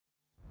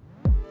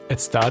It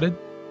started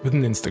with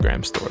an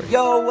Instagram story.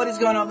 Yo, what is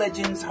going on,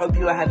 legends? Hope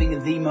you are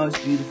having the most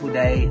beautiful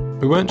day.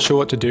 We weren't sure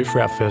what to do for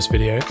our first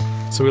video,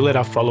 so we let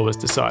our followers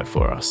decide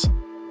for us.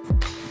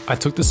 I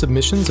took the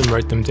submissions and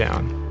wrote them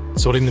down,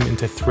 sorting them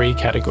into 3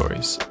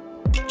 categories: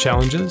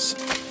 challenges,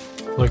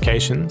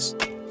 locations,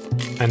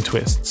 and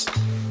twists.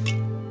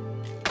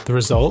 The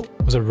result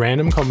was a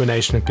random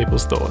combination of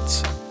people's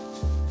thoughts.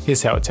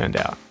 Here's how it turned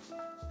out.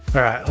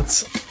 All right,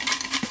 let's...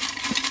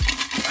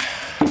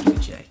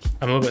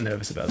 I'm a little bit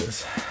nervous about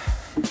this.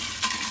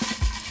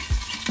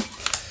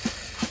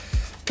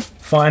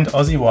 Find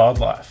Aussie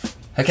wildlife.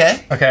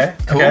 Okay. Okay.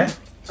 Cool. Okay.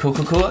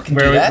 Cool. I can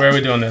do that. Where are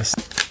we doing this?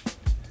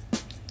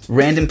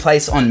 Random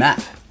place on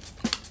map.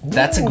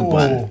 That's a good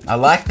one. I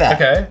like that.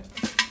 Okay.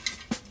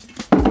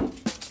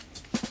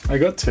 I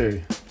got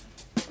 2.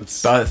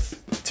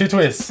 Both. 2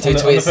 twists. 2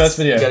 twists. On the first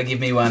video. You gotta give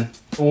me one.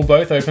 We'll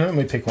both open it and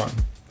we pick one.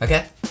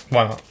 Okay.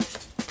 Why not?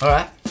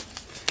 Alright.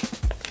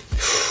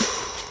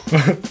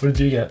 What did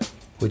you get?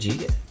 What'd you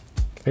get?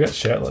 I got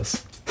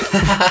shirtless.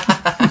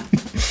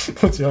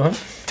 What's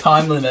yours?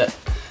 Time limit.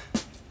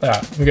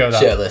 Alright, we go with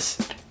that. Shirtless.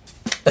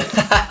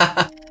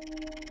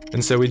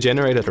 And so we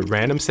generated a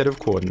random set of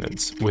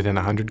coordinates within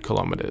 100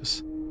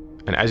 kilometers.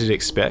 And as you'd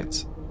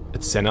expect,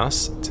 it sent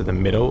us to the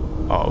middle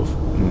of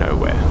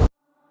nowhere.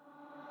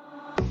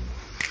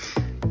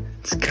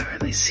 It's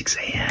currently 6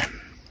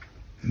 AM.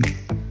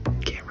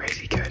 Getting ready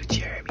to go to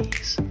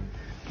Jeremy's.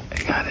 I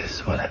kinda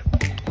just wanna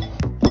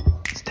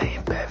stay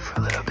in bed for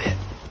a little bit.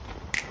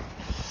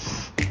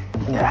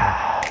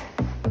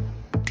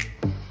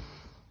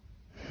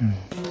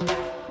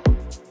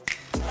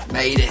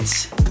 Made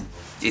it.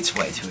 It's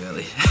way too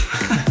early.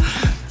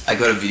 I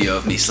got a video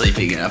of me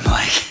sleeping and I'm like,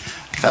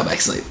 I fell back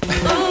asleep.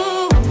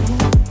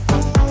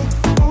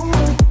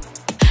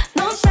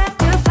 No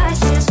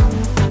sacrifices.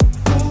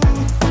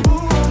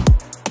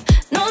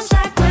 No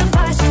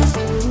sacrifices.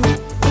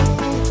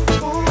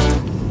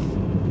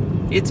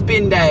 It's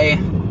bin day.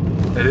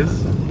 It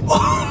is?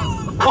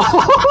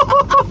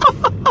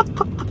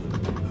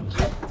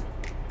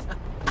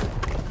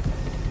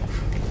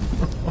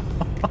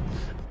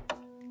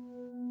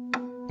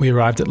 We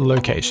arrived at the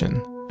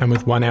location, and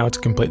with 1 hour to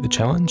complete the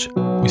challenge,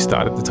 we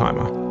started the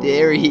timer.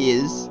 There he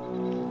is.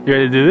 You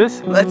ready to do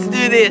this? Let's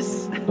do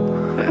this.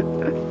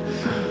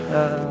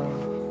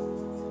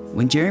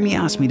 When Jeremy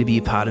asked me to be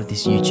a part of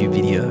this YouTube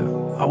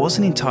video, I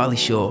wasn't entirely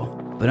sure,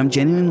 but I'm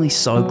genuinely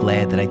so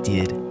glad that I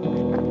did.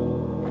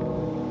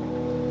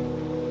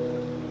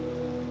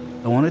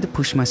 I wanted to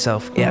push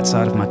myself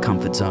outside of my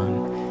comfort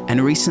zone, and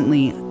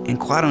recently, and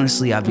quite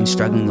honestly, I've been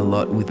struggling a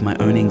lot with my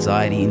own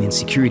anxiety and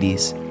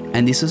insecurities,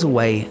 and this was a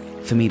way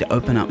for me to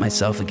open up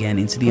myself again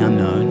into the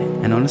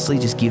unknown and honestly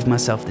just give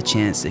myself the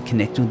chance to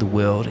connect with the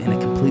world in a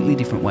completely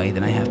different way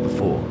than I have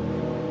before.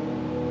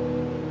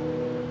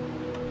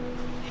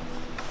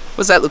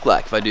 What's that look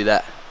like if I do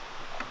that?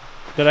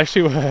 That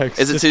actually works.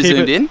 Is it too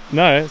zoomed in?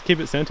 No, keep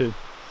it centered.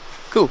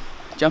 Cool,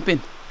 jump in.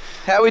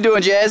 How are we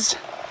doing, Jez?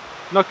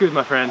 Not good,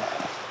 my friend.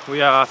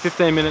 We are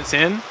 15 minutes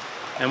in,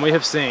 and we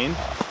have seen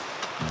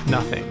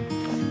nothing.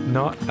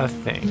 Not a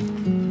thing.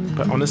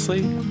 But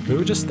honestly, we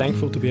were just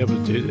thankful to be able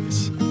to do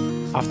this.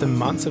 After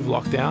months of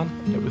lockdown,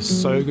 it was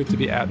so good to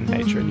be out in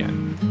nature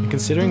again. And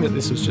considering that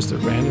this was just a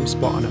random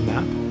spot on a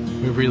map,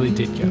 we really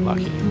did get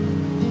lucky.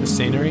 The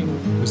scenery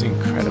was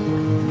incredible.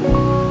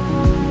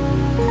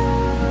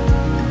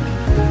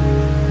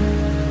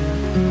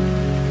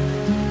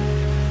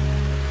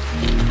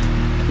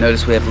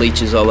 Notice we have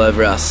leeches all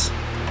over us.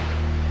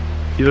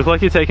 You look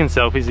like you're taking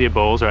selfies of your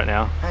balls right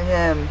now. I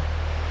am.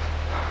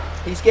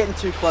 He's getting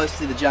too close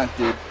to the junk,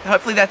 dude.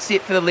 Hopefully that's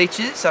it for the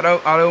leeches. I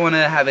don't want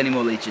to have any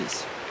more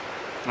leeches.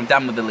 I'm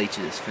done with the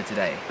leeches for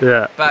today.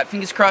 Yeah. But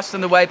fingers crossed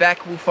on the way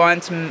back we'll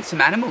find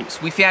some animals.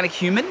 We found a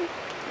human.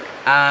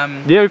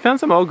 Yeah, we found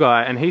some old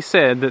guy and he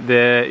said that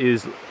there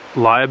is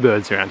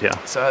lyrebirds around here.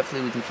 So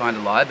hopefully we can find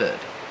a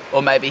lyrebird.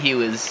 Or maybe he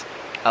was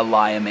a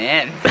liar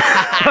man.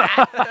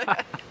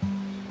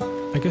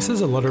 I guess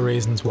there's a lot of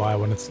reasons why I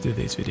wanted to do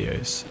these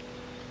videos.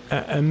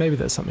 And maybe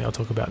that's something I'll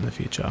talk about in the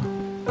future.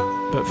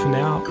 But for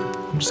now,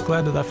 I'm just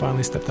glad that I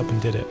finally stepped up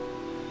and did it.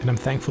 And I'm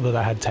thankful that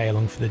I had Tay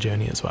along for the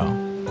journey as well.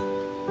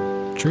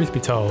 Truth be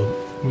told,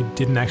 we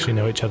didn't actually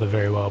know each other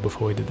very well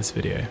before we did this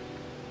video.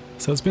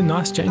 So it's been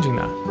nice changing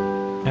that.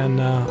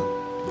 And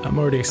I'm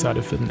already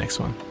excited for the next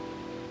one.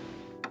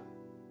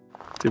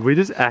 Did we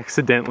just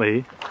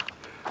accidentally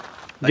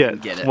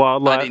get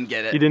wildlife? I didn't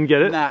get it. You didn't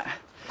get it? Nah.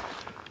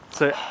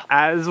 So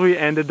as we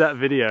ended that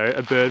video,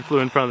 a bird flew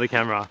in front of the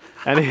camera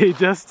and he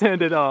just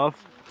turned it off.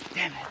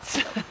 Damn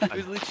it. It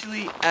was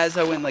literally as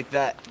I went like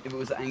that, if it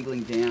was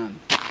angling down.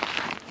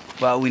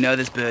 Well, we know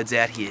there's birds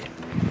out here.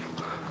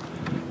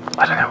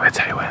 I don't know where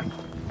Tay went.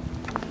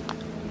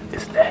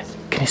 It's there.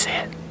 Can you see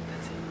it?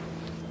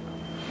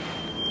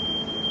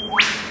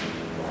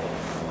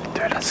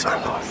 Dude, that's so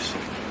close.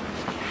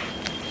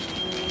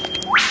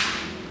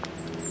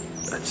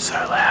 It's so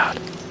loud.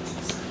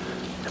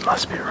 It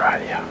must be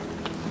right here.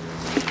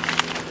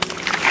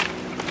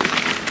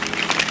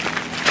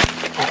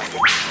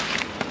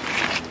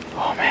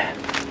 Oh man.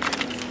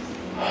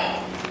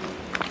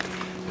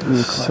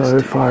 So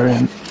far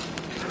in.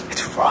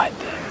 It's right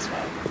there as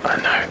well. I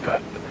know,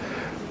 but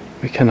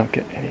we cannot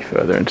get any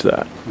further into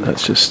that.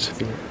 That's just...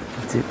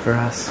 That's it for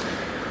us.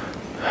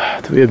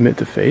 Do we admit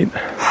defeat?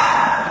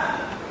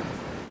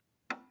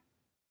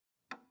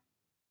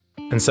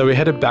 And so we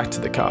headed back to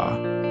the car,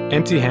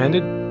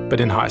 empty-handed but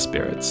in high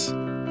spirits.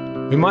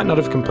 We might not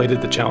have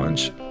completed the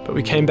challenge, but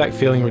we came back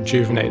feeling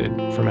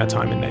rejuvenated from our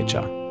time in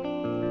nature.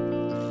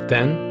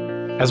 Then,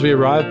 as we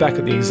arrived back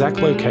at the exact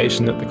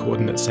location that the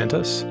coordinates sent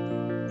us,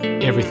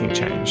 everything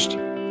changed.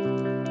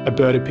 A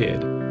bird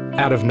appeared,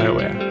 out of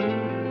nowhere.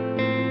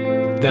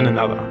 Then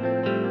another.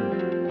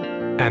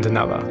 And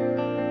another.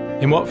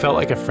 In what felt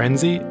like a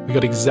frenzy, we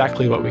got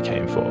exactly what we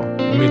came for,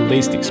 when we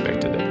least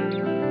expected it.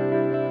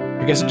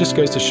 I guess it just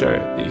goes to show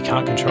that you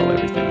can't control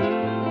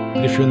everything,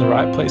 but if you're in the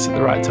right place at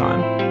the right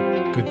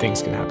time, good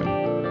things can happen.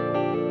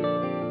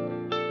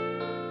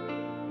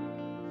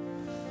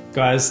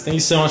 Guys, thank you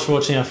so much for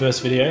watching our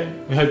first video.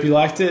 We hope you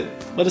liked it.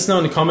 Let us know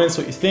in the comments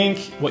what you think,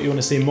 what you want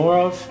to see more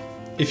of.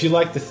 If you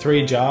like the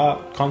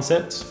 3-jar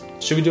concept,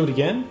 should we do it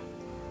again?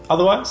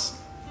 Otherwise,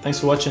 thanks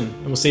for watching,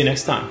 and we'll see you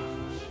next time.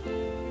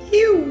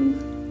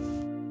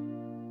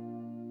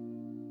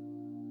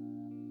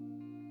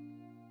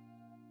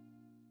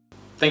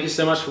 Thank you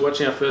so much for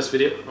watching our first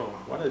video. Oh,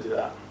 why did I do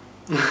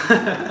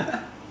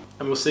that?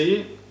 And we'll see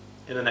you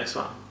in the next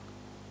one.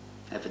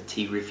 Have a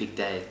terrific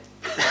day.